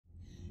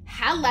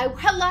Hello,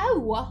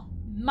 hello!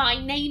 My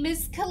name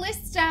is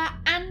Kallista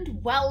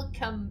and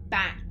welcome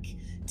back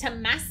to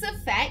Mass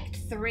Effect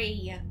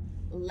 3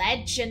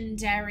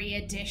 Legendary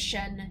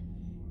Edition.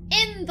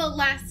 In the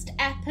last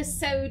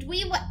episode,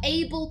 we were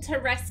able to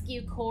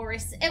rescue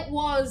Koris. It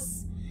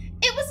was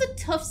a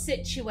tough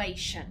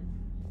situation.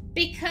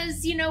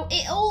 Because, you know,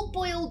 it all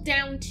boiled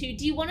down to,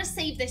 do you want to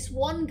save this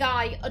one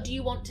guy or do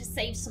you want to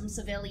save some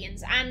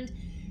civilians? And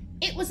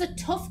it was a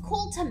tough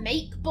call to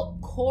make,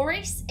 but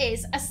Koris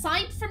is,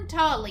 aside from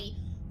Tali,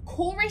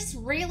 Koris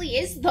really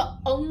is the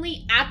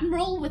only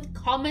admiral with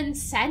common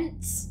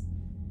sense.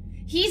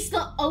 He's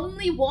the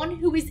only one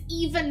who is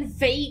even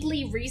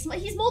vaguely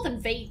reasonable. He's more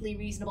than vaguely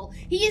reasonable.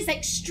 He is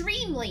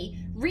extremely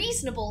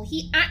reasonable.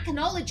 He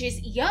acknowledges,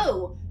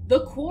 yo,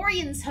 the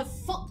Quarians have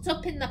fucked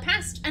up in the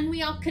past and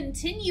we are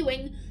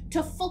continuing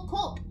to fuck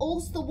up, all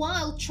the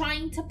while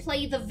trying to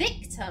play the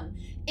victim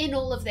in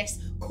all of this.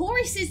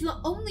 Koris is the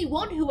only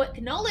one who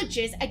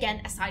acknowledges,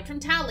 again, aside from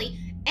Tali,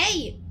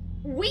 hey,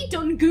 we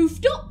done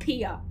goofed up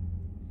here.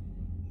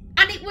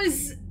 And it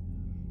was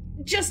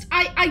just,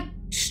 I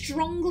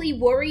strongly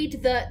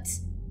worried that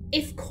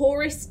if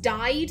Koris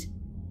died,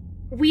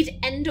 we'd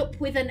end up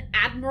with an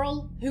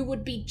admiral who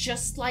would be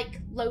just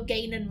like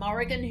Loghain and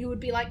Morrigan, who would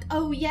be like,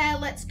 oh yeah,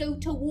 let's go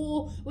to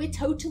war, we're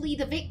totally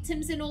the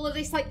victims in all of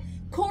this. Like,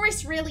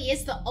 Koris really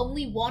is the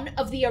only one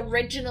of the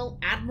original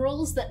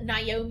admirals that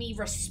Naomi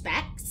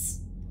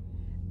respects.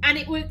 And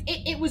it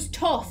was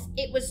tough,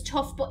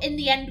 but in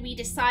the end we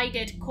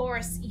decided,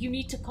 Koris, you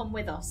need to come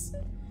with us.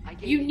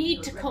 You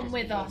need to come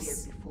with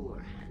us.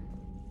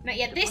 Now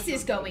yeah, this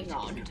is going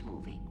on.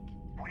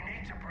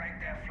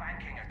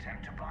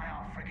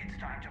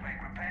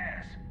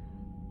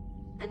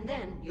 And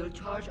then you'll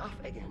charge off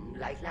again,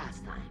 like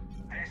last time.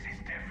 This is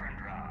different,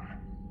 Ron.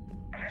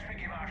 Unless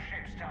we give our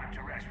ships time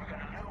to rest, we're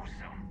gonna lose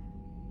them.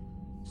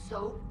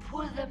 So,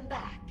 pull them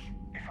back.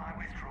 If I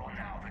withdraw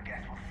now, the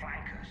Geth will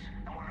flank us,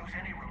 and we'll lose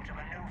any room to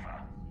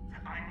maneuver.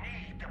 I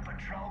need the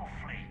patrol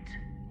fleet.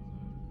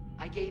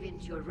 I gave in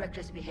to your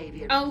reckless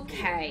behavior.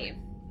 Okay.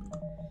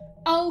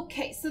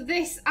 Okay, so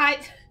this,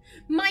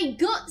 my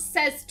gut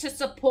says to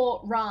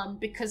support Ron,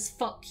 because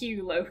fuck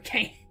you,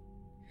 Loghain.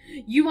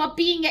 You are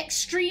being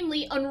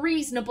extremely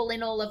unreasonable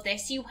in all of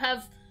this. You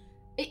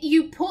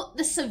put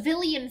the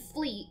civilian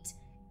fleet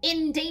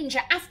in danger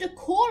after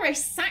Koris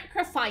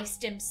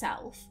sacrificed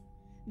himself.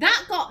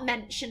 That got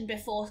mentioned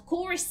before.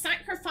 Koris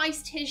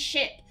sacrificed his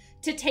ship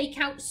to take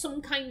out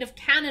some kind of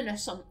cannon or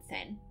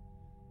something.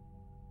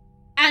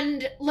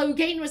 And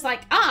Loghain was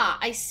like,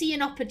 I see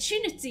an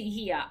opportunity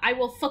here. I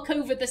will fuck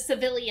over the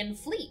civilian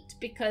fleet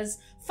because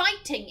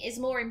fighting is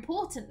more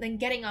important than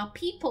getting our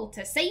people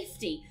to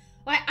safety.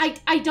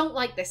 I don't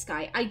like this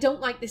guy. I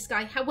don't like this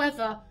guy.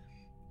 However,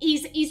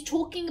 he's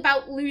talking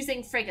about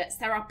losing frigates.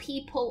 There are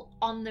people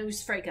on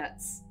those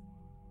frigates.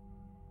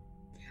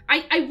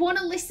 I want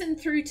to listen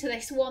through to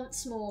this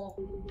once more.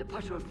 The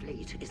patrol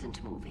fleet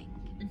isn't moving.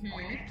 Mm-hmm.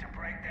 We need to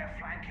break their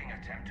flanking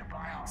attempt to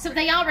buy our so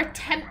they are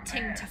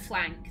attempting to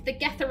flank. The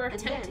Geth are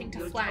attempting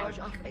to flank. Charge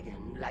off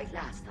again, like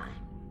last time.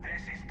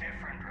 This is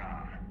different,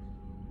 Ron.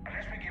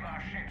 Unless we give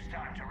our ships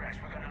time to rest,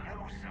 we're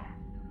gonna lose them.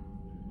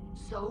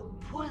 So,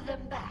 pull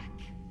them back.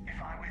 If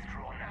I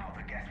withdraw now,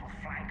 the Geth will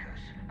flank us,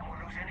 and we'll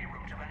lose any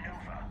room to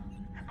maneuver.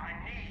 I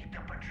need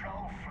the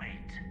patrol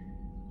fleet.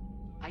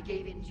 I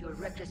gave in to your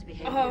reckless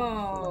behavior.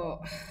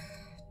 Oh.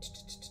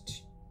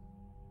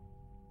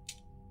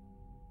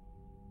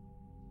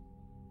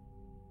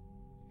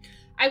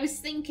 I was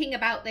thinking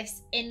about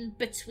this in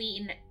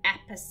between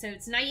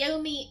episodes.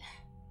 Naomi,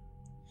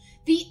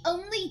 the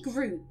only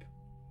group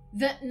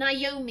that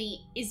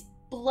Naomi is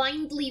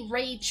blindly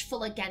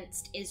rageful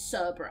against is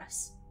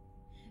Cerberus.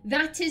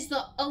 That is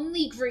the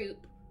only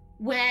group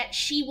where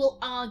she will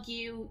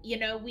argue, you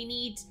know, we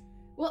need...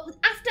 Well,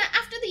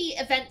 after the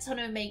events on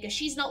Omega,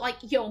 she's not like,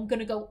 yo, I'm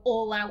gonna go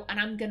all out and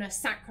I'm gonna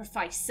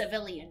sacrifice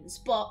civilians.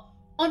 But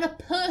on a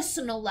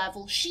personal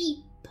level,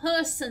 she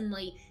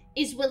personally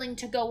is willing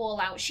to go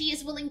all out. She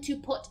is willing to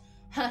put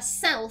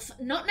herself,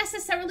 not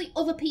necessarily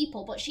other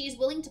people, but she is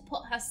willing to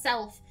put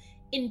herself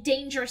in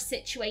dangerous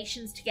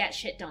situations to get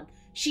shit done.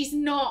 She's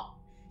not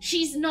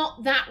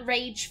that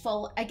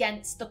rageful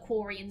against the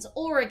Quarians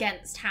or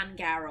against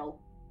Garrus.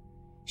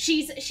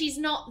 She's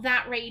not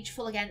that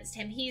rageful against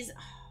him.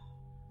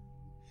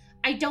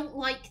 I don't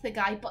like the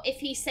guy, but if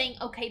he's saying,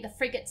 okay, the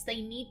frigates,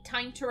 they need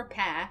time to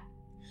repair,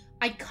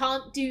 I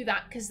can't do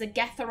that because the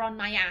Geth are on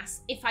my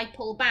ass. If I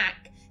pull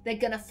back, they're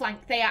gonna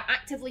flank. They are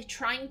actively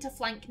trying to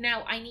flank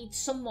now. I need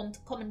someone to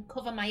come and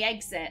cover my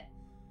exit.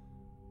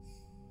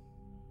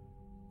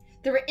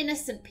 There are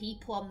innocent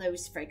people on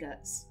those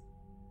frigates.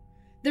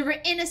 There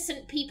were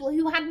innocent people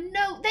who had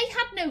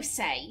no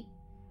say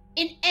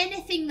in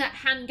anything that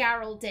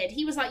Garrus did.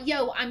 He was like,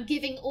 yo, I'm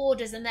giving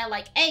orders, and they're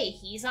like, hey,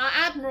 he's our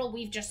admiral,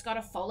 we've just got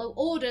to follow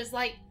orders.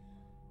 Like,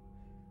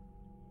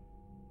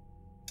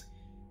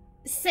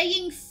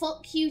 saying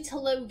fuck you to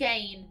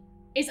Loghain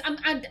is,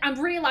 I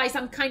realise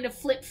I'm kind of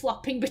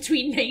flip-flopping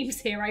between names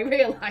here, I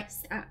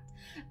realise that.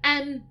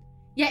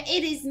 Yeah,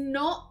 it is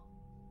not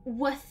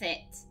worth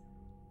it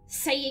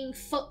saying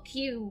fuck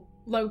you,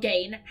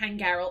 Loghain,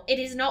 Hangarel. It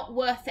is not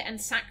worth it and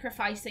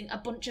sacrificing a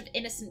bunch of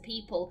innocent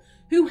people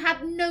who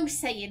had no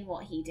say in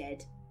what he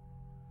did.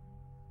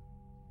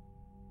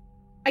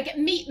 I get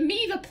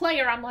me the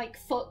player, I'm like,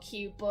 fuck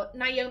you, but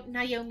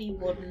Naomi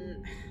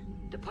wouldn't.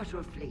 The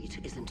patrol fleet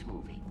isn't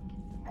moving.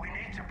 We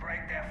need to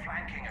break their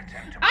flanking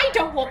attempt. I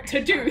don't want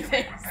to do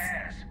this.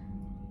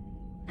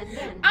 And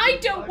then I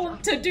don't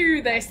want to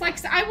do this.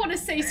 Like, I want to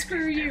say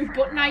screw you,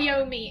 but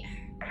Naomi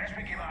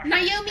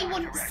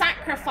wouldn't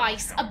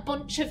sacrifice a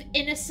bunch of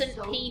innocent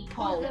pull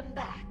people. them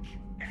back.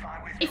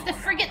 If the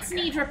frigates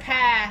need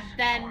repair,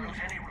 then...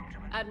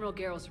 Admiral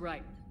Garrus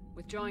right.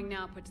 Withdrawing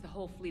now puts the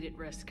whole fleet at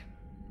risk.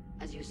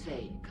 As you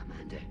say,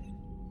 Commander.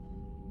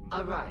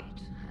 All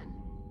right, and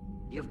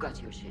you've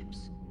got your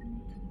ships.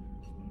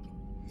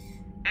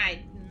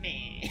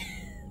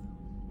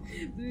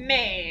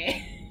 Meh.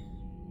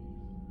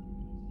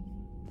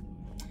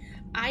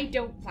 I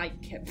don't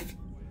like him.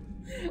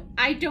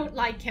 I don't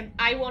like him.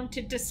 I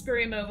wanted to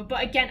screw him over,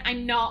 but again,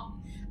 I'm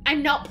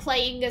not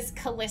playing as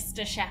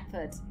Callista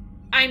Shepherd.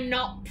 I'm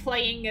not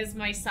playing as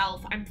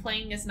myself. I'm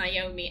playing as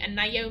Naomi, and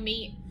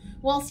Naomi,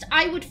 whilst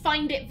I would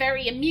find it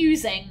very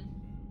amusing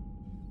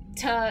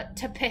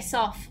to piss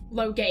off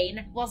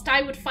Loghain, whilst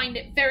I would find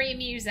it very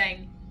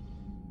amusing,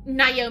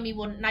 Naomi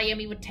wouldn't.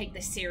 Naomi would take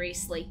this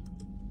seriously.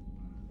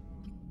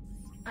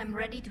 I'm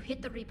ready to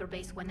hit the Reaper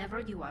base whenever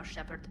you are,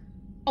 Shepard.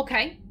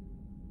 Okay.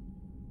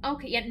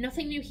 Okay, yeah,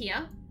 nothing new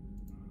here.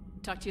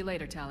 Talk to you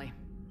later, Tali.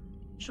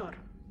 Sure.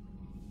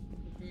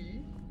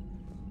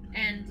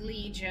 And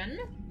Legion.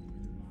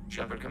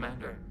 Shepard,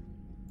 Commander.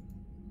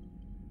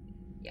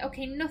 Yeah,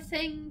 okay,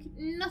 nothing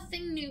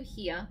new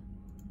here.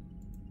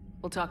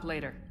 We'll talk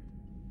later.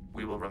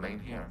 We will remain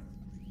here.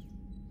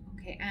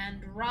 Okay,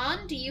 and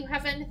Ron, do you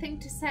have anything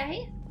to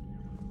say?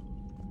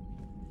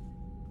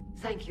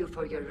 Thank you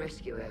for your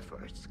rescue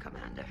efforts,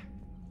 Commander.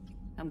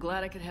 I'm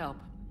glad I could help.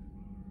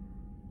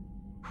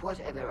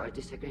 Whatever our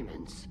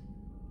disagreements,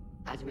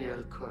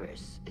 Admiral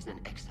Koris is an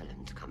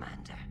excellent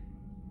commander.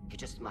 He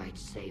just might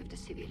save the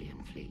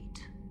civilian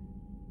fleet.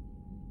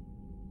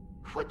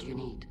 What do you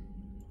need?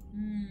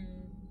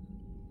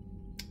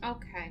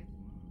 Okay.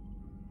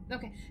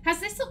 Okay. Has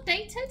this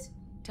updated?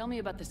 Tell me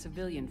about the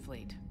civilian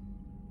fleet.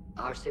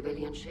 Our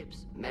civilian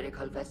ships,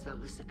 medical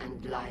vessels,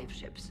 and live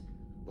ships,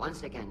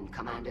 once again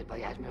commanded by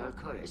Admiral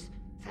Koris,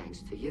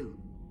 thanks to you.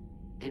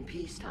 In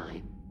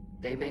peacetime,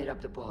 they made up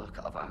the bulk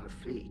of our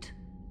fleet.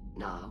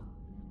 Now,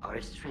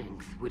 our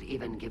strength would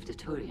even give the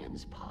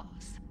Turians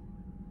pause.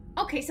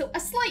 Okay, so a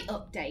slight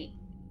update.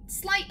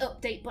 Slight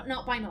update, but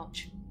not by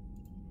much.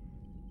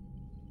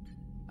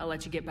 I'll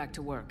let you get back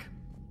to work.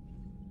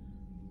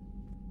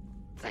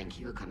 Thank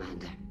you,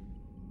 Commander.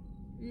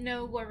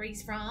 No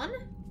worries, Ron.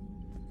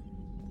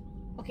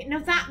 Okay, now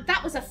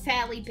that was a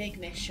fairly big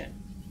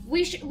mission.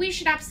 We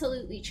should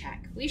absolutely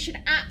check. We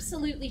should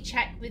absolutely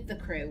check with the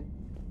crew.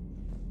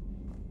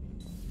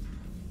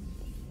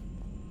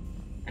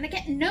 And I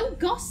get no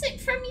gossip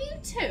from you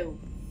two.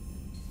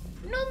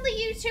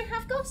 Normally you two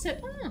have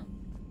gossip.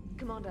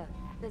 Commander,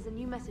 there's a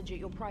new message at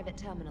your private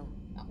terminal.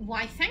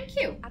 Why, thank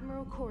you.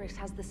 Admiral Koris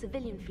has the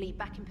civilian fleet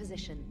back in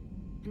position.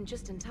 And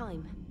just in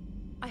time.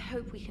 I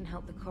hope we can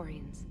help the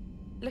Quarians.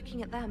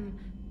 Looking at them,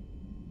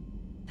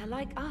 they're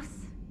like us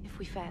if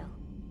we fail.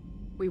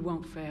 We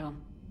won't fail.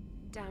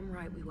 Damn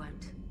right we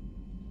won't.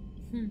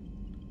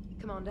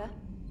 Commander?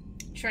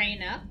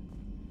 Trainer.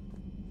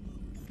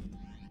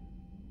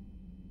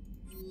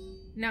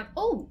 Now,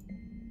 oh!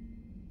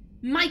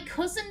 My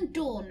cousin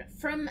Dawn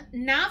from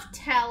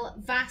Navtel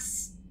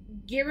Vas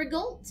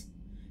Girigult.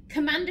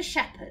 Commander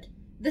Shepard,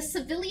 the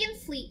civilian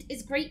fleet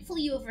is grateful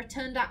you have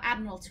returned our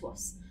admiral to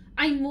us.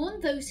 I mourn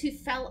those who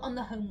fell on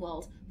the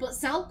homeworld, but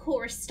Zal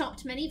Koris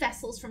stopped many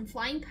vessels from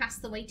flying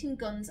past the waiting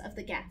guns of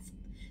the Geth.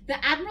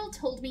 The admiral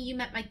told me you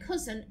met my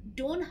cousin,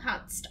 Dawn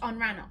Hudst, on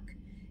Rannoch.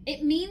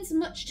 It means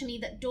much to me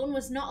that Dawn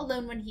was not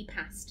alone when he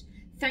passed.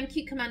 Thank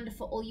you, Commander,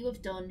 for all you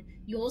have done.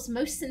 Yours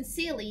most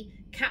sincerely,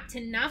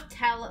 Captain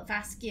Navtel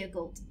Vas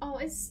Girigult. Oh,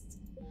 it's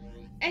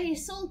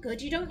all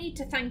good. You don't need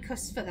to thank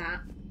us for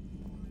that.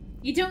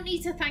 You don't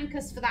need to thank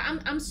us for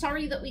that. I'm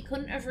sorry that we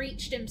couldn't have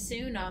reached him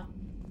sooner.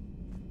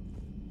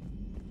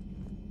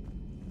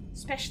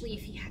 Especially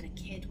if he had a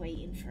kid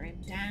waiting for him.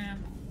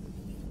 Damn.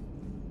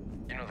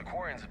 You know, the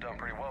Quarians have done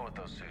pretty well with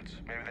those suits.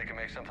 Maybe they can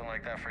make something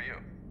like that for you.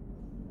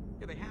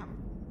 Yeah, they have.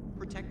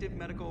 Protective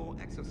medical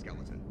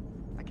exoskeleton.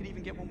 I could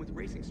even get one with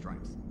racing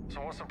stripes.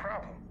 So what's the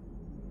problem?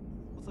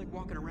 Well, it's like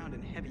walking around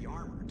in heavy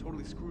armor. It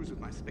totally screws with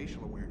my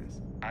spatial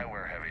awareness. I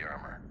wear heavy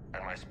armor,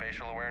 and my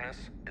spatial awareness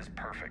is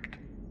perfect.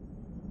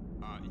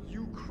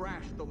 You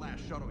crashed the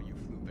last shuttle you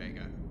flew,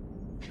 Vega.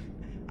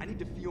 I need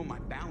to feel my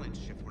balance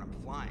shift when I'm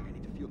flying. I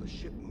need to feel the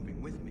ship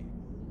moving with me.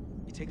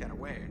 You take that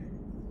away,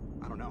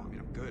 and I don't know. I mean,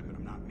 I'm good, but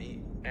I'm not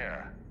me.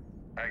 Yeah,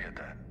 I get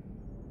that.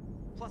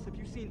 Plus, have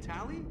you seen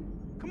Tali?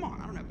 Come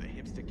on, I don't have the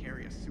hips to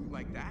carry a suit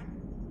like that.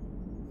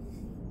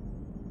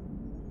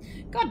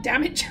 God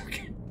damn it,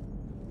 Joker.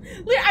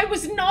 I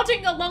was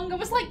nodding along. I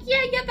was like,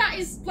 yeah, that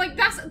is, like,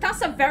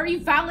 that's a very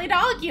valid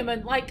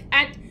argument. Like,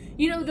 and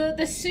You know,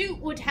 the suit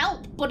would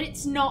help, but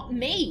it's not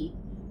me.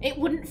 It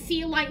wouldn't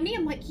feel like me.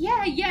 I'm like,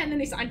 yeah, and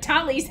then it's like,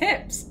 Tali's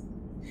hips.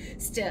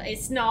 Still,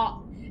 it's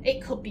not.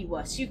 It could be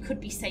worse. You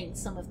could be saying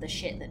some of the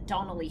shit that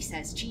Donnelly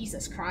says.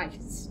 Jesus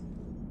Christ.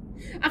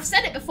 I've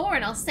said it before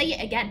and I'll say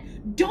it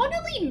again.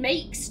 Donnelly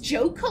makes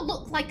Joker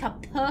look like a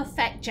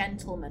perfect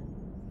gentleman.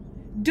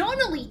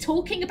 Donnelly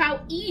talking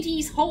about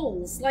Edie's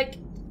holes. Like,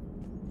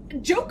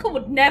 Joker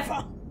would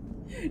never.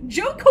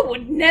 Joker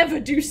would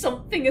never do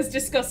something as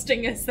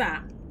disgusting as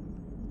that.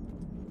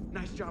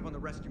 Nice job on the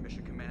rescue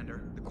mission,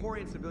 Commander. The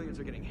Quarian civilians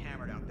are getting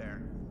hammered out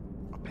there.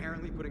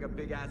 Apparently putting a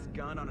big-ass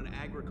gun on an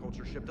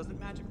agriculture ship doesn't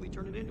magically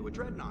turn it into a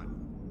dreadnought.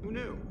 Who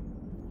knew?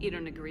 You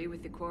don't agree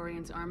with the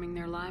Quarians arming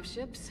their live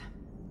ships?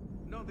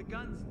 No, the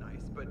gun's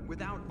nice, but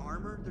without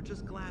armor, they're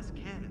just glass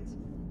cannons.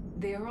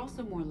 They are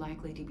also more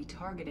likely to be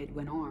targeted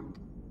when armed.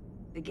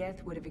 The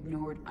Geth would have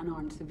ignored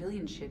unarmed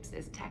civilian ships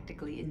as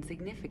tactically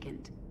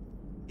insignificant.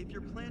 If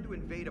your plan to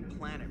invade a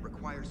planet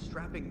requires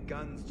strapping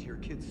guns to your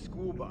kid's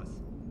school bus,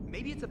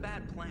 maybe it's a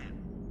bad plan.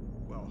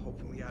 Well,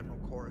 hopefully Admiral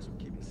Koris will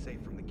keep them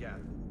safe from the Geth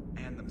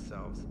and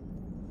themselves.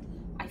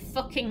 I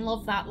fucking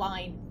love that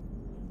line.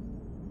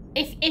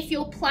 If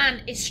your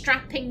plan is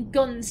strapping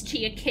guns to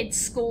your kid's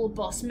school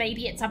bus,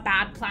 maybe it's a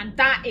bad plan.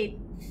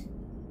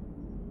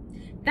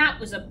 That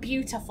was a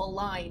beautiful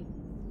line.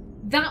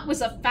 That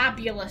was a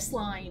fabulous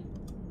line.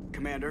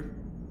 Commander?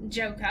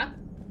 Joker?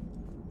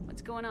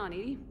 What's going on,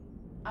 Edie?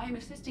 I am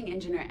assisting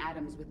Engineer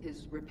Adams with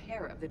his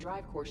repair of the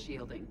drive core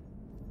shielding.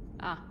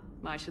 Ah,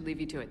 well, I should leave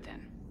you to it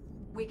then.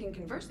 We can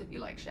converse if you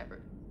like,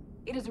 Shepard.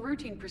 It is a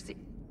routine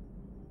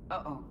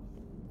Uh-oh.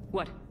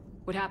 What?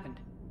 What happened?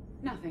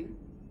 Nothing.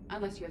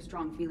 Unless you have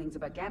strong feelings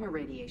about gamma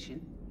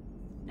radiation.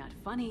 Not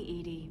funny,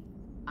 Edie.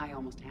 I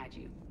almost had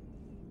you.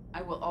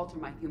 I will alter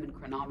my human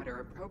chronometer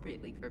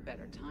appropriately for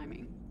better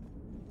timing.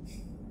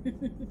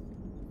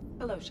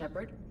 Hello,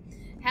 Shepard.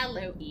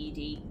 Hello,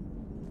 Edie.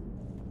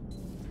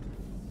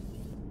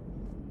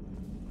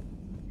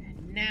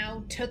 And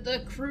now to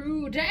the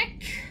crew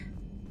deck.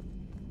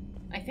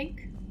 I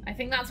think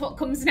that's what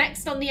comes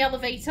next on the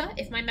elevator,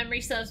 if my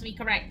memory serves me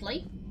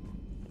correctly.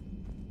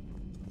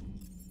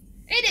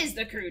 It is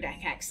the crew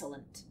deck,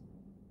 excellent.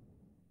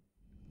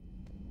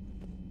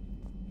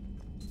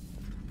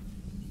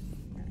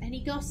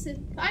 Any gossip?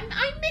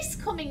 I miss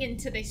coming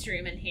into this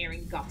room and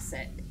hearing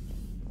gossip.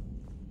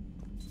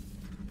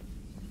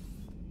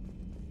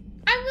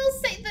 I will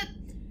say that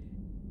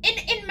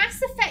in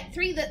Mass Effect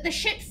 3 that the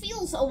ship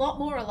feels a lot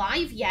more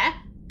alive, yeah,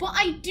 but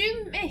I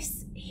do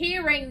miss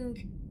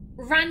hearing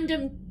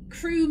random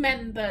crew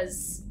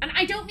members, and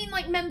I don't mean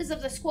like members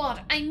of the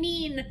squad, I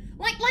mean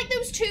like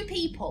those two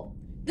people,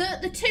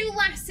 the two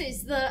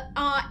lasses that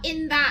are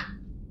in that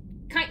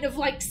kind of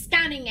like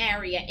scanning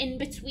area in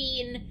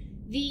between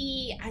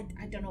the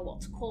I don't know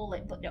what to call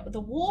it, but the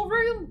war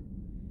room,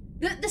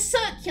 the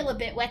circular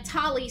bit where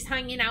Tali's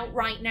hanging out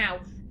right now.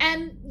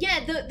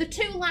 Yeah, the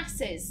two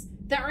lasses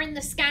that are in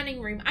the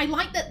scanning room, I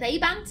like that they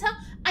banter.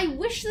 I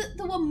wish that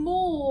there were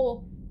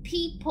more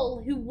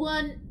people who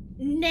weren't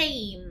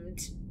named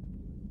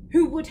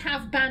who would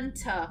have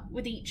banter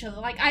with each other.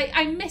 Like,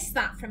 I miss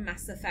that from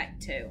Mass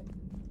Effect 2.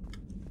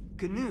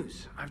 Good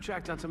news. I've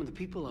tracked down some of the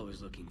people I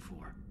was looking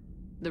for.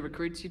 The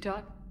recruits you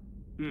taught?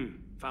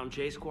 Found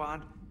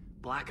J-Squad,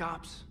 Black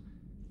Ops.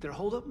 They're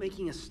holed up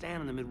making a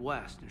stand in the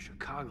Midwest, near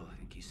Chicago, I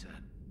think he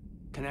said.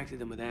 Connected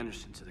them with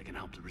Anderson so they can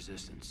help the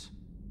Resistance.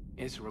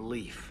 It's a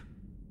relief.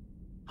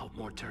 Hope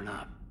more turn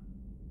up.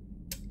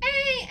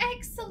 Hey,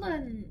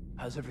 excellent.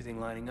 How's everything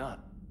lining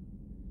up?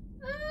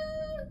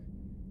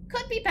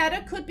 Could be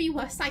better, could be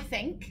worse, I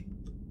think.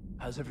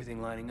 How's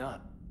everything lining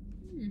up?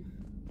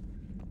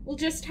 We'll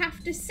just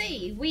have to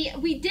see.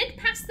 We did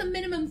pass the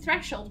minimum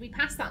threshold. We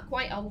passed that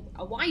quite a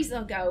while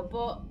ago,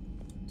 but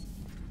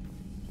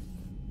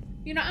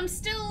you know, I'm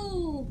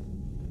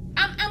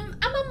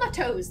on my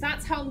toes.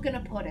 That's how I'm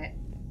gonna put it.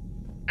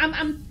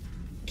 I'm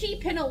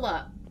keeping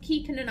alert,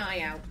 keeping an eye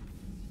out.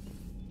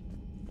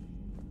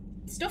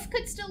 Stuff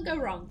could still go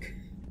wrong.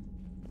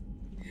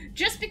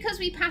 Just because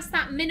we passed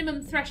that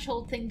minimum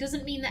threshold thing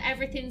doesn't mean that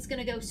everything's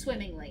gonna go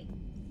swimmingly.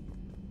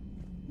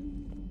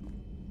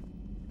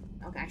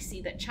 Okay, I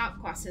see that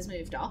Chapquas has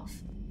moved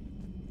off.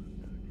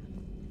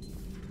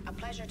 A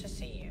pleasure to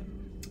see you.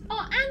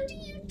 Oh, and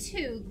you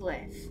too,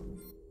 Glyph.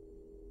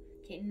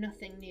 Okay,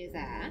 nothing new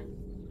there.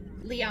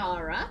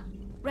 Liara.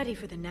 Ready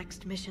for the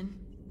next mission.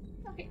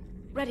 Okay.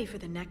 Ready for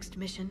the next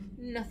mission.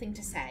 Nothing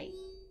to say.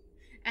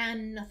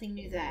 And nothing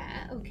new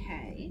there.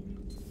 Okay.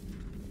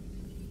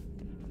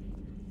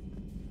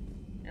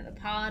 Now,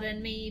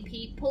 pardon me,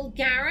 people.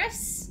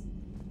 Garrus?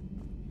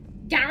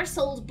 Garrus,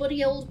 old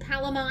buddy, old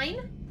pal of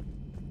mine?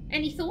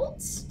 Any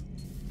thoughts?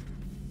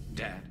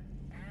 Dad?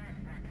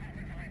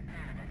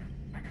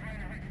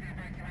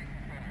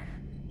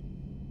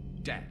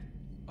 Dad,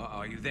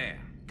 are you there?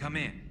 Come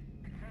in.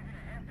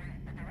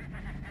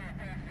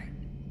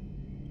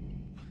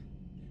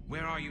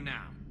 Where are you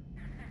now?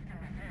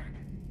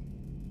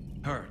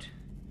 Hurt?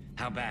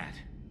 How bad?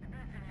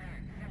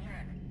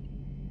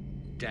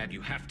 Dad,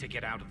 you have to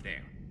get out of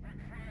there.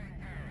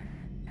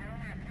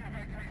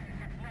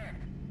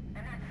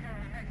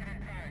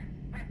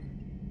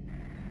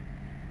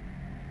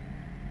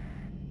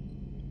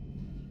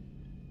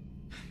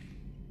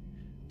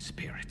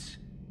 spirits.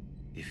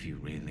 If you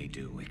really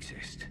do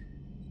exist,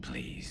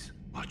 please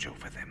watch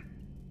over them.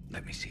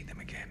 Let me see them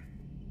again.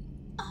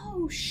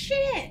 Oh,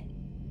 shit.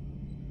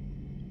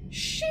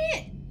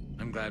 Shit.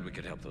 I'm glad we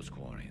could help those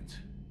Quarians.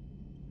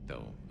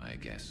 Though, I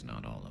guess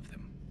not all of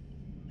them.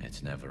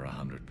 It's never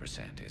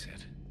 100%, is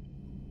it?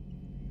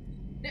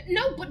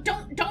 No, but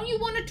don't you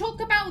want to talk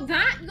about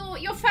that?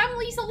 Your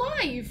family's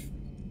alive.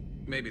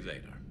 Maybe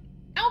later.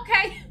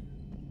 Okay.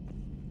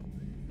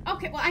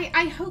 Okay, well,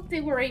 I hope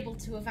they were able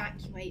to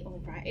evacuate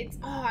all right.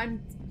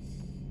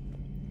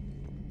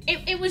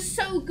 It was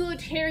so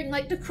good hearing,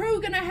 like, the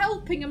crew gonna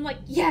helping. I'm like,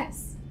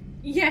 yes.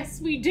 Yes,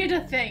 we did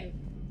a thing.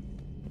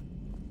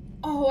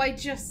 Oh,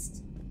 again,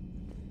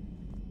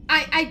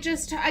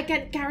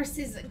 Garrus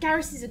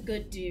is a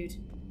good dude.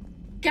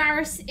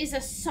 Garrus is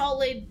a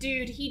solid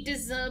dude. He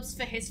deserves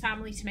for his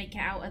family to make it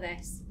out of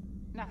this.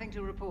 Nothing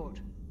to report.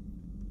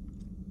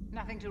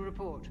 Nothing to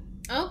report.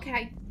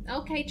 Okay.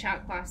 Okay,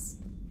 chat class.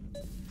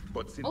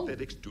 But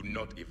synthetics do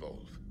not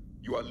evolve.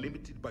 You are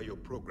limited by your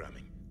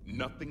programming.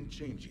 Nothing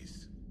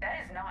changes.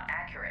 That is not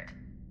accurate.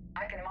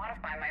 I can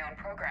modify my own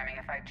programming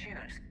if I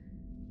choose.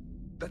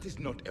 That is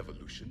not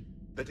evolution.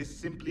 That is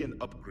simply an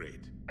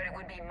upgrade. But it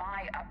would be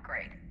my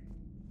upgrade.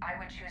 I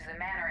would choose the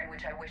manner in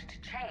which I wish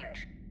to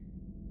change.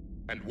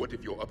 And what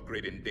if your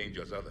upgrade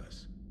endangers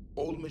others?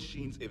 All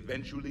machines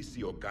eventually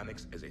see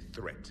organics as a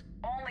threat.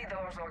 Only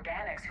those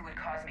organics who would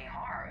cause me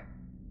harm.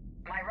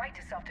 My right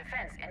to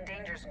self-defense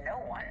endangers no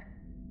one.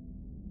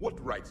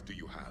 What rights do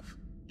you have?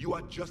 You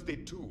are just a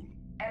tool.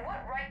 And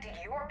what right did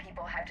your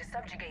people have to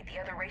subjugate the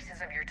other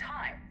races of your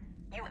time?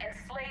 You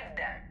enslaved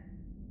them.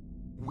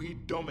 We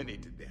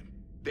dominated them.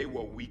 They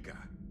were weaker.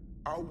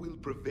 Our will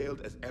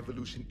prevailed as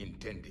evolution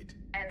intended.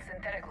 And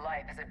synthetic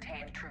life has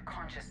obtained true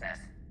consciousness,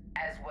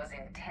 as was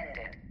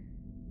intended.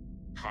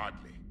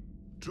 Hardly.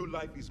 True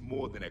life is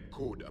more than a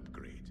code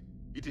upgrade.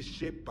 It is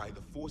shaped by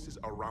the forces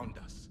around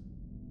us.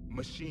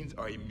 Machines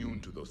are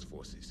immune to those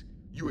forces.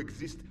 You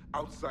exist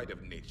outside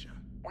of nature.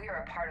 We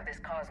are a part of this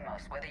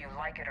cosmos, whether you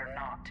like it or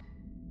not.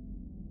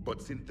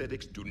 But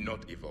synthetics do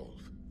not evolve.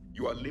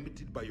 You are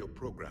limited by your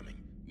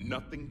programming.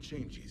 Nothing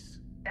changes.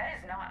 That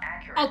is not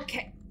accurate.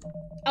 Okay.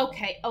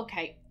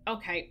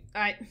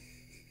 Alright.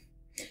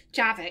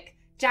 Javik,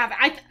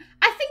 I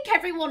think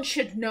everyone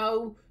should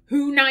know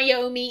who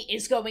Naomi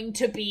is going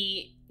to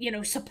be,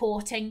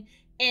 supporting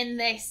in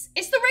this.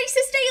 It's the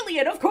racist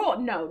alien, of course.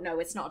 No,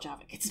 it's not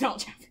Javik. It's not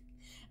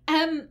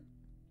Javik.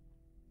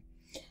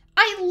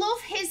 I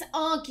love his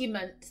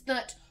argument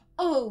that,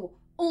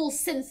 all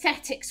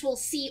synthetics will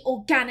see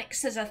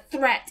organics as a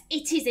threat.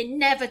 It is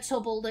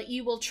inevitable that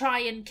you will try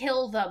and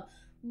kill them.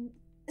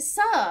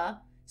 Sir,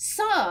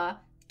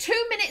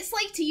 2 minutes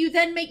later you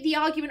then make the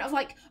argument of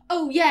like,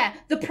 oh yeah,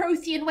 the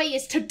Prothean way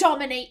is to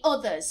dominate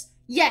others.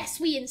 Yes,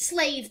 we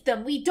enslaved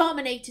them, we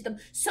dominated them.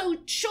 So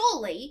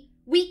surely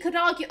we could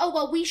argue, oh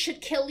well, we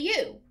should kill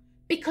you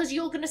because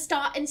you're going to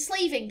start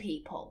enslaving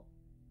people.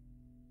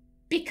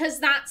 Because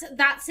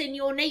that's in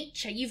your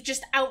nature. You've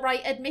just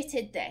outright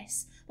admitted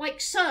this.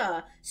 Like,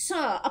 sir,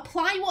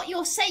 apply what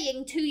you're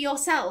saying to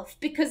yourself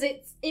because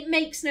it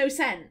makes no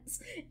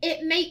sense.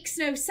 It makes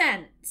no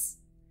sense.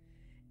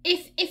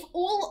 If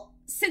all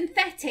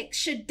synthetics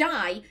should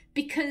die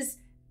because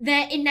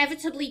they're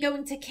inevitably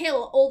going to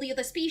kill all the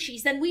other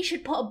species, then we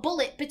should put a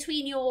bullet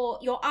between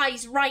your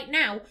eyes right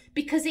now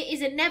because it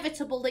is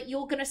inevitable that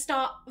you're going to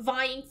start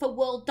vying for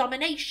world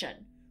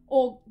domination.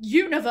 Or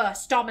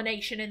universe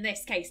domination in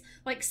this case.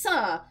 Like,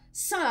 sir,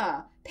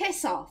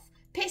 piss off.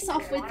 Piss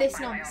off with this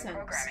nonsense.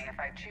 If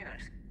I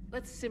choose.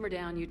 Let's simmer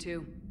down, you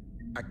two.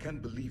 I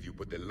can't believe you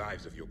put the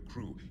lives of your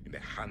crew in the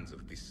hands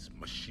of this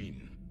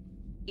machine.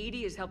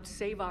 EDI has helped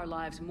save our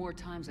lives more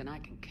times than I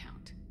can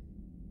count.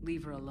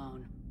 Leave her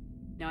alone.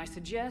 Now I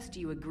suggest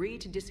you agree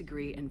to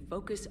disagree and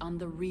focus on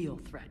the real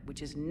threat,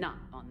 which is not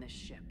on this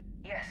ship.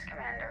 Yes,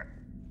 Commander.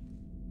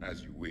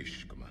 As you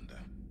wish, Commander.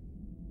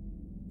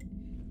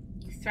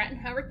 You threaten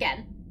her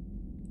again,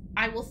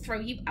 I will throw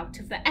you out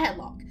of the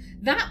airlock.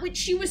 That which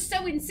she was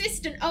so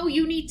insistent, oh,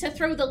 you need to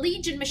throw the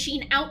Legion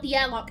machine out the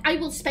airlock. I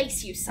will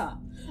space you, sir.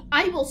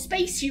 I will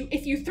space you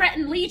if you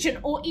threaten Legion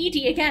or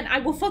EDI again. I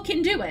will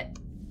fucking do it.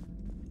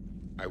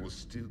 I will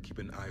still keep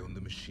an eye on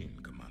the machine,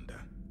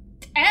 Commander.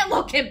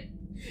 Airlock him!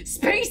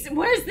 Space,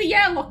 where's the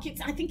airlock?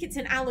 I think it's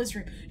in Allah's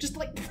room. Just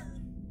like,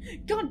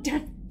 god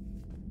damn.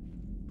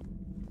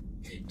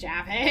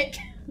 Javik.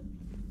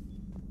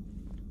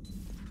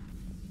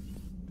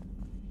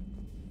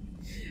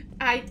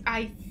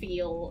 I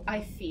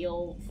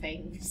feel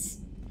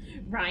things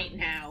right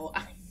now.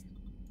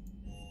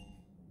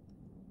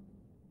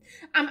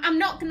 I'm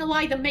not gonna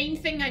lie, the main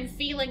thing I'm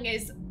feeling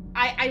is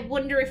I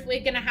wonder if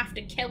we're gonna have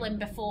to kill him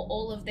before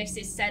all of this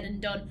is said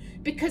and done,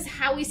 because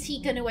how is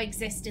he gonna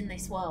exist in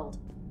this world?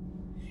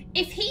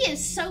 If he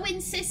is so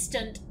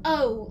insistent,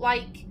 oh,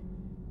 like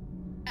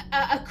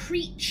a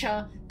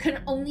creature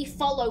can only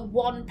follow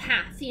one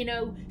path,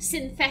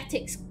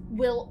 synthetics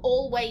will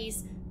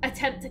always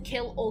attempt to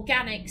kill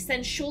organics,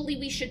 then surely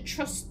we should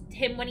trust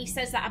him when he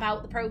says that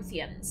about the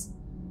Protheans.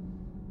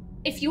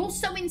 If you're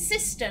so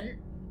insistent,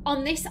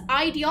 on this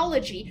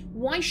ideology,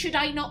 why should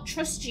I not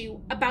trust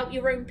you about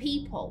your own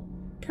people?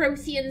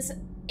 Protheans,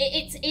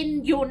 it's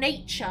in your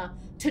nature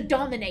to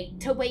dominate,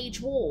 to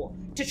wage war,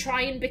 to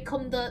try and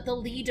become the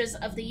leaders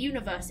of the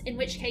universe, in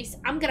which case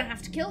I'm gonna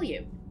have to kill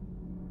you.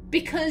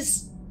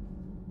 Because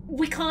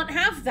we can't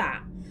have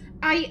that.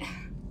 I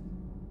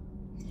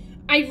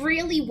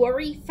really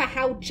worry for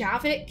how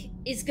Javik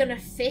is gonna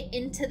fit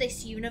into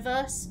this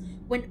universe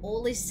when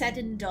all is said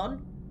and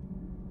done.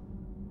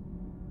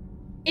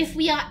 If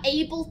we are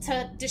able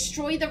to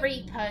destroy the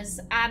Reapers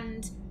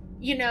and,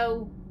 you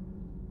know,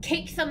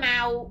 kick them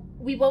out,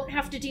 we won't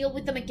have to deal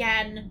with them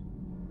again,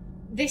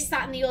 this,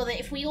 that, and the other,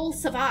 if we all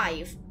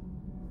survive,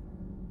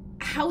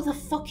 how the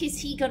fuck is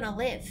he gonna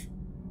live?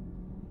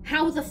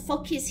 How the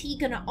fuck is he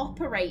gonna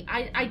operate?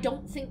 I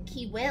don't think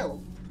he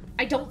will.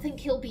 I don't think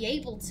he'll be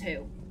able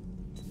to.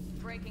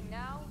 Breaking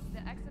now,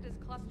 the Exodus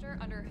cluster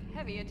under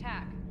heavy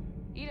attack.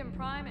 Eden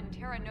Prime and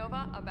Terra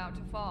Nova about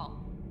to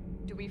fall.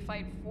 Do we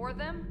fight for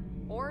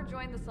them, or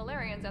join the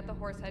Solarians at the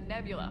Horsehead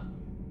Nebula?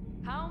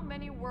 How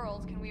many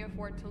worlds can we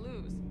afford to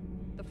lose?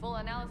 The full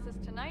analysis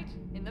tonight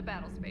in the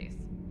battle space.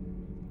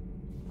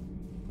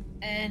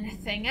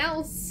 Anything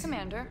else?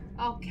 Commander.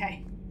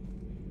 Okay.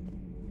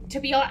 To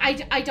be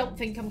honest, I don't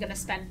think I'm going to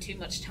spend too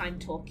much time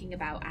talking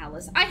about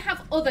Alice. I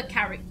have other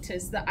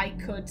characters that I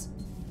could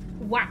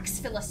wax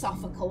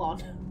philosophical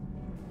on.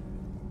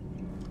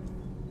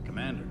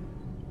 Commander.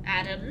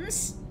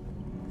 Adams.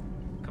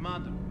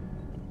 Commander.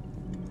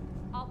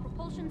 All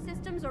propulsion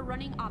systems are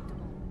running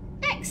optimal.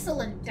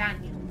 Excellent,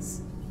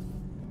 Daniels.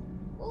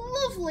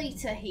 Lovely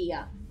to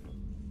hear.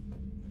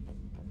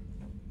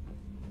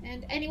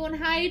 And anyone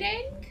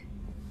hiding?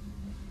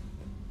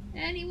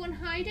 Anyone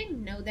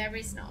hiding? No, there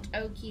is not.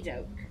 Okie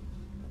doke.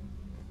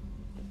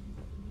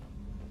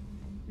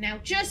 Now,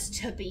 just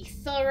to be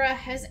thorough,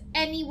 has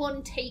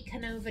anyone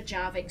taken over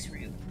Javik's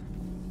room?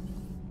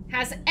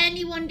 Has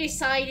anyone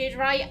decided,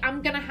 right,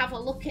 I'm gonna have a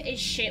look at his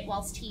shit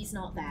whilst he's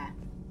not there?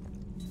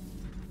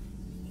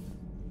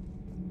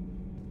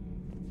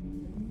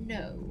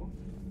 No.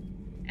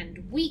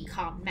 And we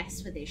can't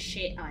mess with his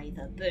shit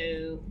either,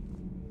 boo.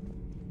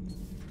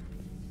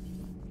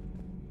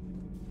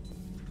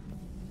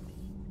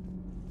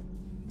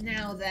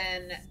 Now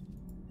then,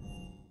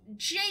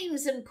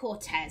 James and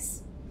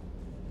Cortez.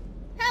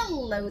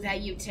 Hello there,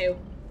 you two.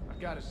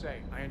 I've got to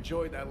say, I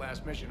enjoyed that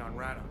last mission on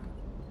Radok.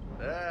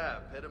 Yeah,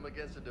 pit him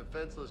against a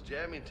defenseless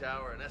jamming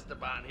tower, and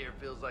Esteban here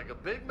feels like a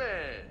big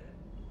man.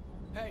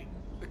 Hey,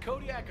 the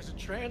Kodiak is a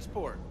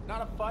transport,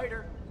 not a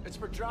fighter. It's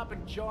for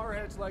dropping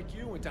jarheads like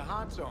you into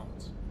hot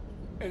zones.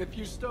 And if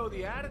you stow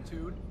the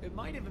attitude, it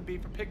might even be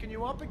for picking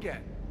you up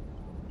again.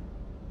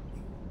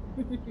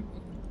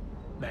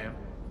 Ma'am.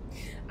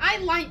 I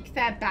like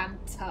their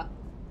banter.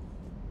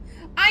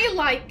 I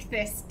like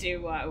this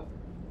duo.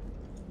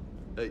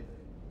 Hey.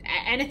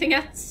 Anything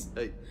else?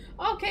 Hey.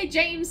 Okay,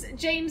 James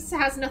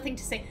has nothing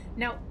to say.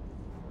 Now,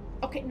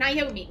 okay,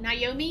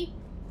 Naomi,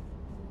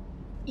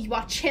 you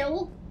are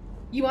chill.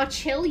 You are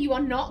chill. You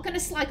are not going to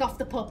slag off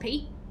the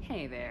puppy.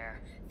 Hey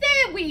there.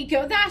 There we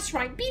go. That's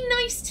right. Be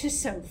nice to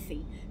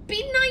Sophie.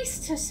 Be nice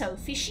to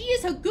Sophie. She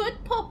is a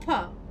good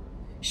pupper.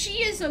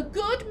 She is a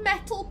good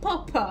metal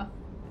pupper.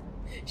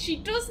 She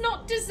does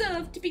not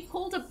deserve to be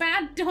called a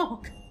bad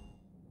dog.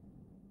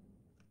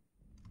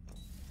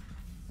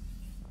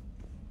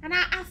 And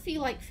I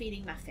feel like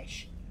feeding my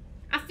fish.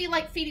 I feel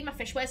like feeding my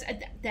fish.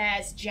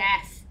 There's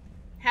Jeff.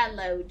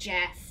 Hello,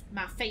 Jeff.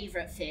 My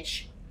favourite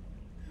fish.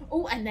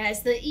 Oh, and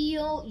there's the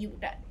eel.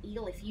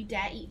 Eel, if you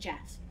dare eat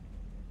Jeff.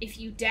 If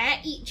you dare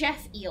eat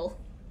Jeff Eel,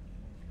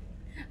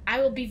 I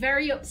will be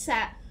very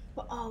upset.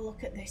 But oh,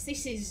 look at this.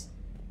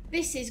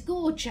 This is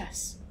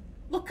gorgeous.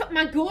 Look at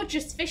my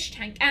gorgeous fish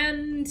tank,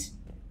 and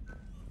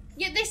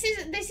yeah, this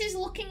is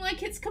looking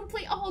like it's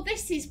complete. Oh,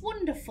 this is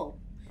wonderful.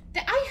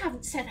 I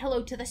haven't said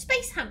hello to the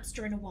space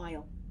hamster in a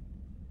while.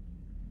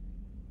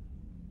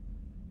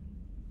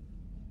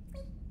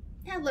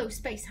 Hello,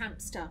 space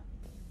hamster.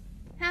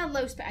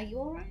 Hello, are you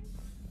all right?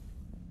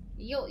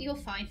 You're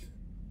fine.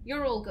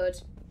 You're all good.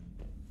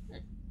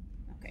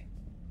 Okay.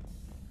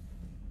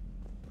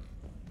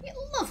 Yeah,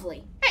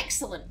 lovely.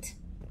 Excellent.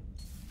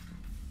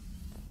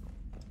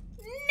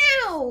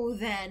 Now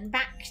then,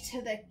 back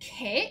to the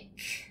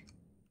kick.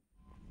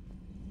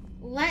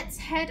 Let's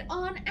head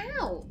on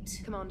out.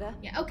 Commander.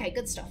 Yeah, okay,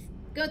 good stuff.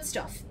 Good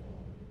stuff.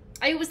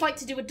 I always like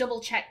to do a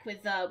double check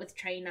with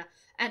Trainer.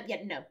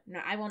 Yeah, no,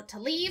 I want to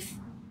leave.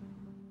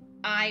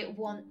 I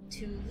want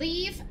to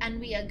leave, and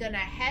we are gonna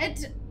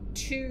head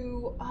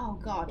to... Oh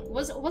god,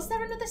 was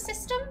there another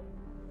system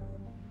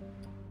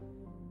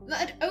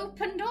that had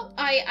opened up?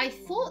 I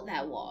thought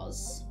there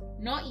was.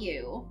 Not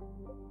you.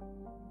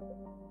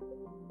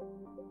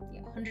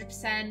 Yeah,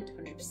 100%,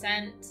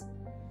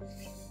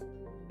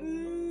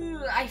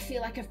 100%. I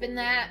feel like I've been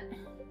there.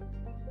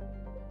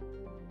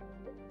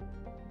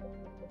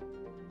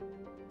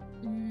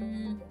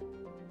 Yeah,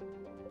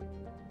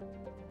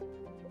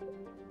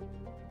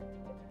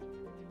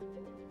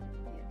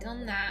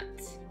 done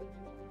that.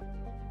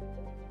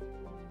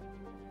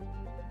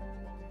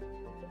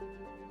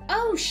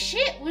 Oh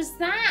shit, was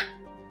that?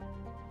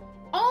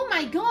 Oh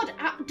my god,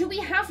 do we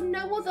have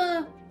no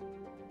other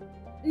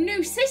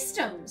new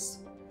systems?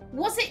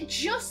 Was it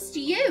just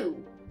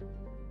you?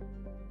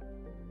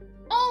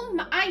 Oh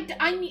my,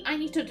 I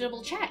need to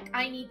double check.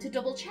 I need to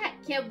double check.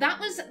 Yeah, that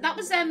was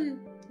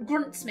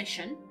Grunt's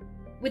mission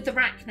with the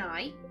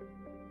Rachni.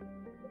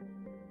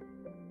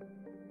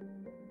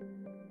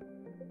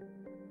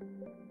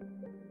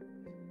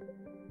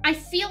 I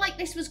feel like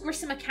this was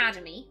Grissom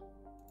Academy.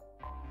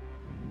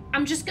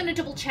 I'm just gonna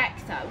double check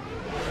though.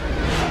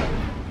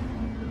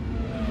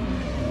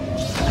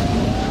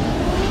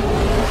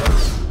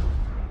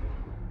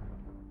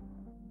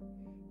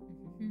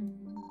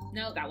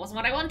 No, that wasn't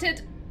what I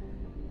wanted.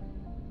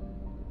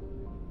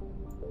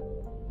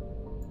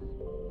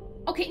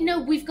 Okay,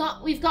 no, we've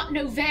got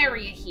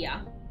Novaria here.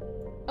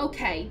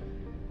 Okay.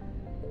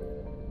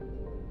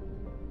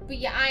 But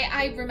yeah,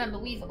 I remember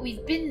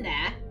we've been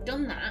there,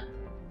 done that.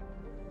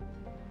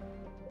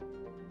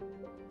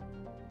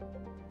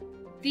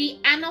 The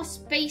Anos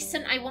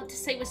Basin, I want to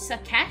say, was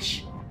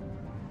Sakesh?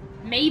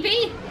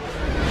 Maybe?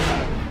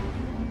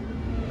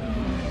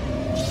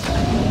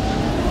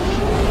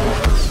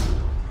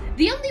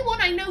 The only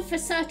one I know for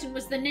certain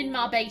was the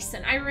Ninmar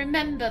Basin. I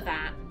remember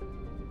that.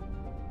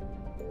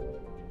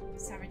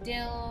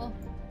 Saradil.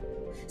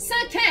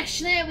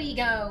 Sakesh, there we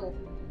go.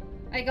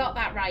 I got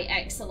that right,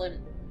 excellent.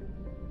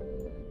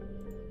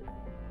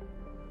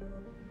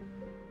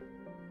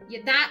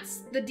 Yeah, that's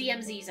the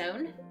DMZ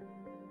zone.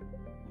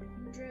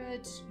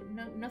 100,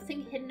 no,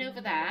 nothing hidden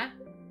over there.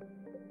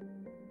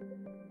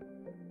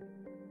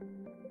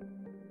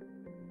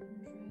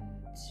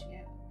 100,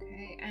 yeah,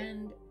 okay,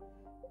 and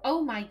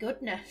oh my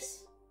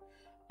goodness.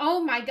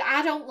 Oh my god,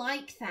 I don't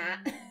like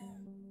that.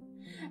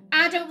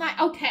 I don't like,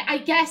 okay, I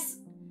guess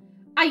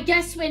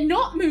we're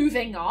not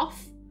moving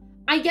off.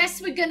 I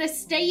guess we're gonna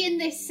stay in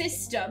this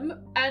system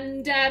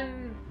and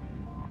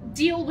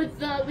deal with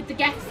the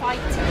Geth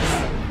fighters.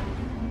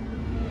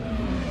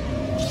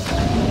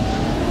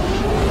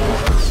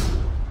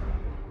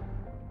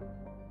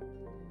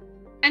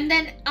 And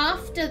then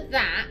after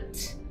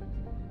that,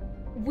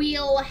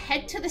 we'll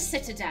head to the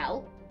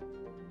Citadel.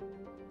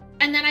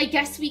 And then I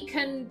guess we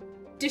can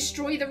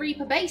destroy the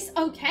Reaper base.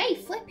 Okay,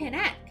 flipping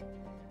heck.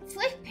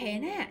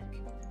 Flipping heck.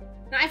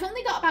 Now, I've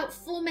only got about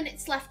 4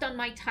 minutes left on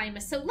my timer,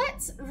 so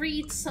let's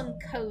read some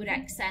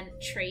codex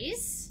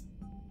entries.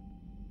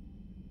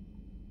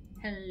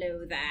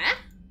 Hello there.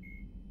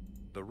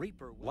 The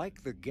Reaper,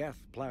 like the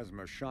Geth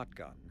plasma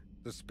shotgun,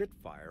 the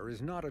Spitfire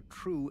is not a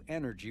true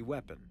energy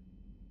weapon.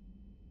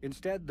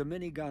 Instead, the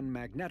minigun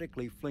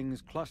magnetically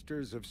flings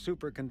clusters of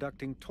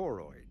superconducting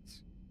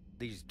toroids.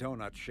 These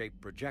donut-shaped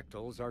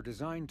projectiles are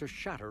designed to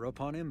shatter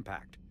upon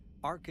impact,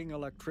 arcing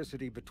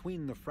electricity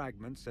between the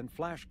fragments and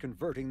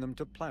flash-converting them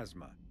to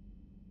plasma.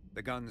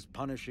 The gun's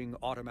punishing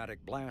automatic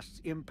blasts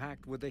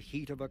impact with the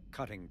heat of a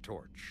cutting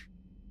torch.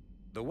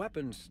 The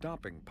weapon's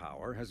stopping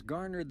power has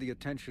garnered the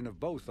attention of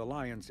both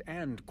Alliance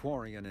and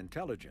Quarian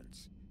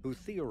intelligence, who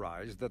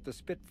theorized that the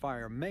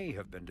Spitfire may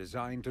have been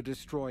designed to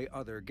destroy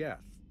other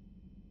Geth.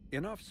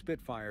 Enough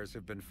Spitfires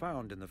have been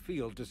found in the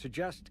field to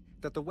suggest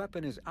that the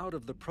weapon is out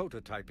of the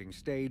prototyping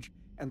stage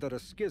and that a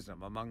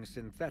schism among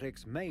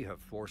synthetics may have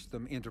forced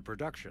them into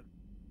production.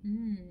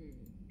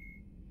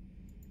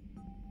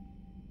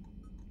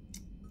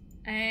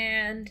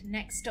 And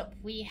next up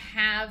we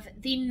have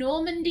the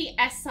Normandy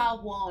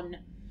SR-1.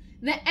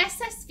 The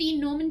SSV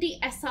Normandy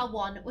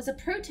SR-1 was a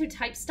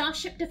prototype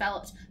starship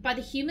developed by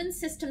the Human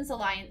Systems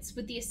Alliance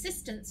with the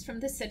assistance from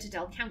the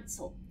Citadel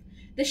Council.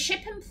 The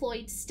ship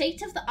employed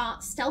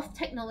state-of-the-art stealth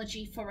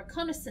technology for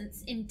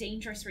reconnaissance in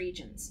dangerous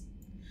regions.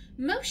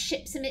 Most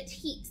ships emit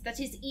heat that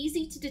is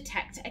easy to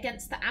detect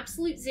against the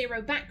absolute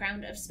zero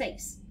background of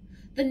space.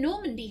 The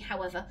Normandy,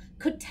 however,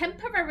 could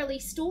temporarily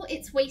store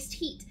its waste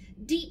heat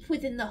deep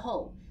within the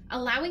hull,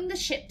 allowing the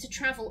ship to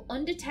travel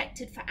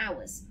undetected for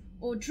hours,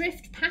 or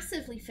drift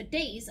passively for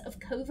days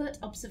of covert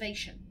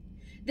observation.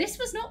 This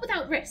was not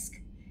without risk.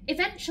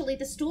 Eventually,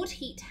 the stored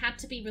heat had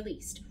to be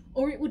released,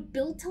 or it would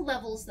build to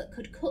levels that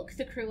could cook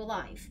the crew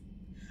alive.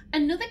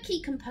 Another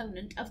key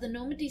component of the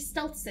Normandy's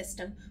stealth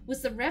system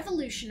was the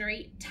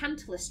revolutionary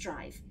Tantalus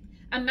drive,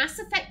 a Mass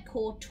Effect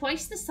core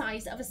twice the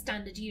size of a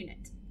standard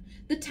unit.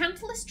 The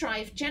Tantalus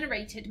drive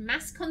generated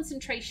mass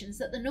concentrations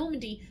that the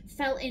Normandy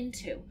fell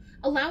into,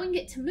 allowing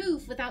it to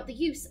move without the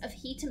use of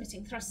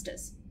heat-emitting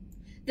thrusters.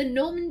 The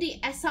Normandy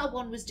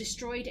SR-1 was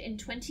destroyed in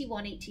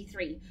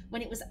 2183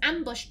 when it was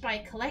ambushed by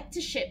a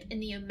collector ship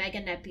in the Omega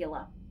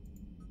Nebula.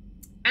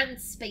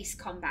 And space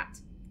combat.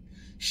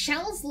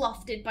 Shells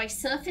lofted by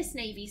surface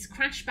navies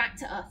crash back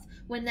to Earth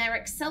when their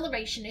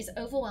acceleration is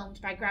overwhelmed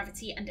by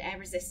gravity and air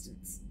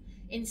resistance.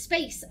 In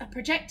space, a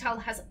projectile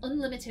has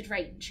unlimited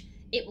range.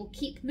 It will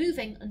keep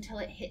moving until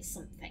it hits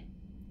something.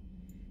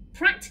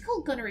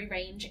 Practical gunnery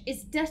range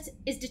is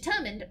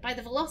determined by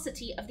the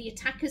velocity of the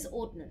attacker's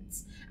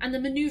ordnance and the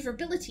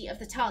maneuverability of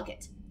the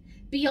target.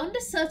 Beyond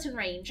a certain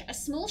range, a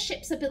small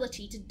ship's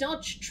ability to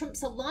dodge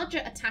trumps a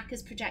larger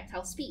attacker's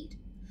projectile speed.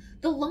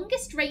 The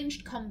longest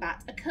ranged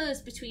combat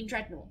occurs between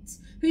dreadnoughts,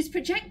 whose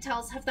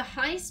projectiles have the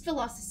highest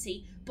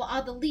velocity but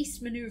are the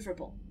least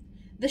manoeuvrable.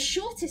 The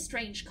shortest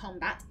range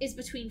combat is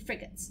between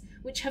frigates,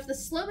 which have the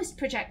slowest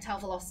projectile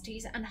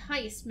velocities and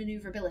highest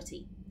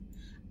manoeuvrability.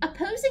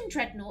 Opposing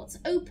dreadnoughts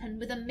open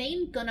with a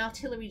main gun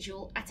artillery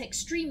duel at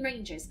extreme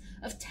ranges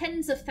of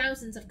tens of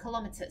thousands of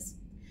kilometers.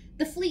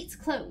 The fleets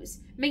close,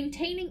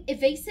 maintaining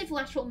evasive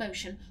lateral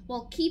motion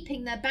while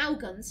keeping their bow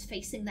guns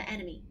facing the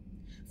enemy.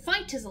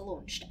 Fighters are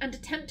launched and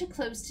attempt to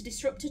close to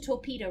disruptor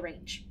torpedo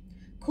range.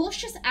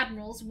 Cautious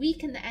admirals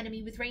weaken the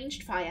enemy with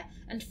ranged fire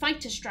and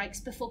fighter strikes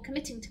before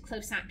committing to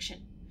close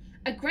action.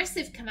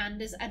 Aggressive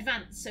commanders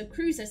advance so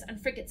cruisers and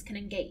frigates can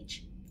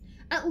engage.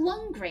 At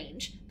long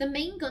range, the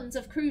main guns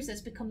of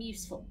cruisers become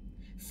useful.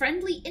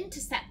 Friendly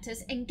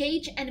interceptors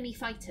engage enemy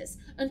fighters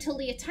until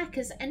the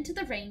attackers enter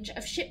the range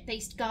of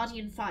ship-based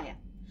Guardian fire.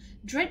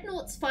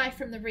 Dreadnoughts fire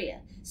from the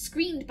rear,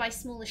 screened by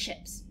smaller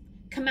ships.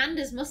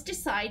 Commanders must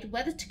decide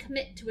whether to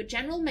commit to a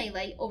general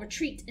melee or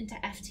retreat into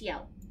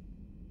FTL.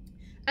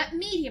 At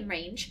medium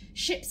range,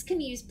 ships can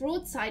use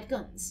broadside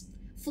guns.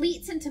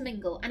 Fleets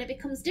intermingle and it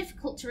becomes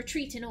difficult to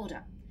retreat in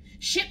order.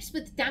 Ships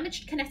with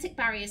damaged kinetic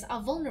barriers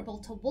are vulnerable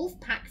to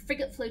wolf-pack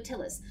frigate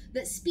flotillas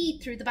that speed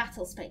through the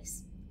battle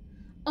space.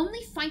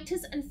 Only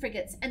fighters and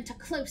frigates enter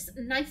close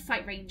knife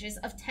fight ranges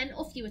of 10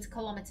 or fewer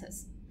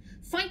kilometers.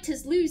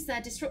 Fighters loose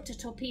their disruptor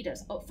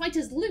torpedoes,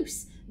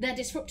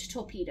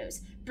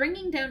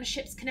 bringing down a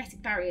ship's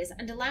kinetic barriers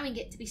and allowing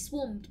it to be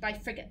swarmed by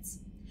frigates.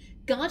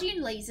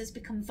 Guardian lasers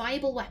become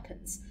viable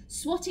weapons,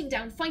 swatting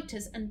down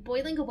fighters and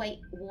boiling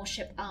away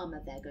warship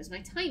armor. There goes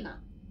my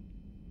timer.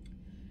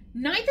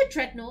 Neither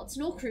dreadnoughts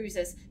nor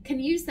cruisers can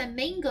use their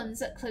main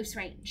guns at close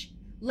range.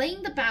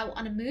 Laying the bow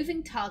on a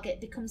moving target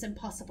becomes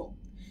impossible.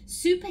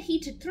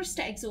 Superheated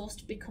thruster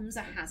exhaust becomes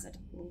a hazard.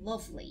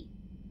 Lovely.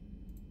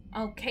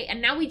 Okay,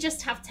 and now we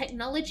just have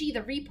technology,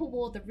 the Reaper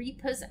War, the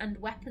Reapers,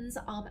 and weapons,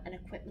 armor, and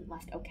equipment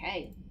left.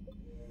 Okay.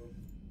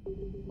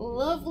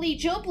 Lovely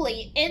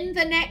jubbly. In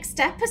the next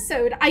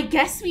episode, I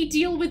guess we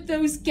deal with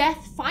those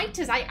Geth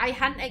fighters. I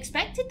hadn't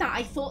expected that.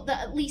 I thought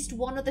that at least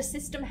one other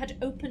system had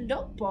opened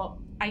up, but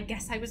I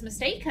guess I was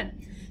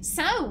mistaken.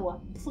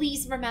 So,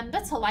 please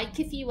remember to like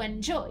if you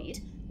enjoyed,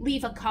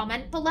 leave a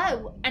comment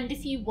below, and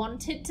if you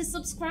wanted to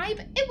subscribe,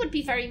 it would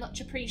be very much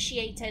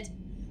appreciated.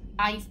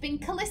 I've been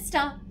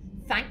Kallista.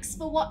 Thanks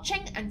for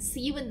watching and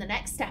see you in the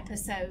next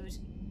episode.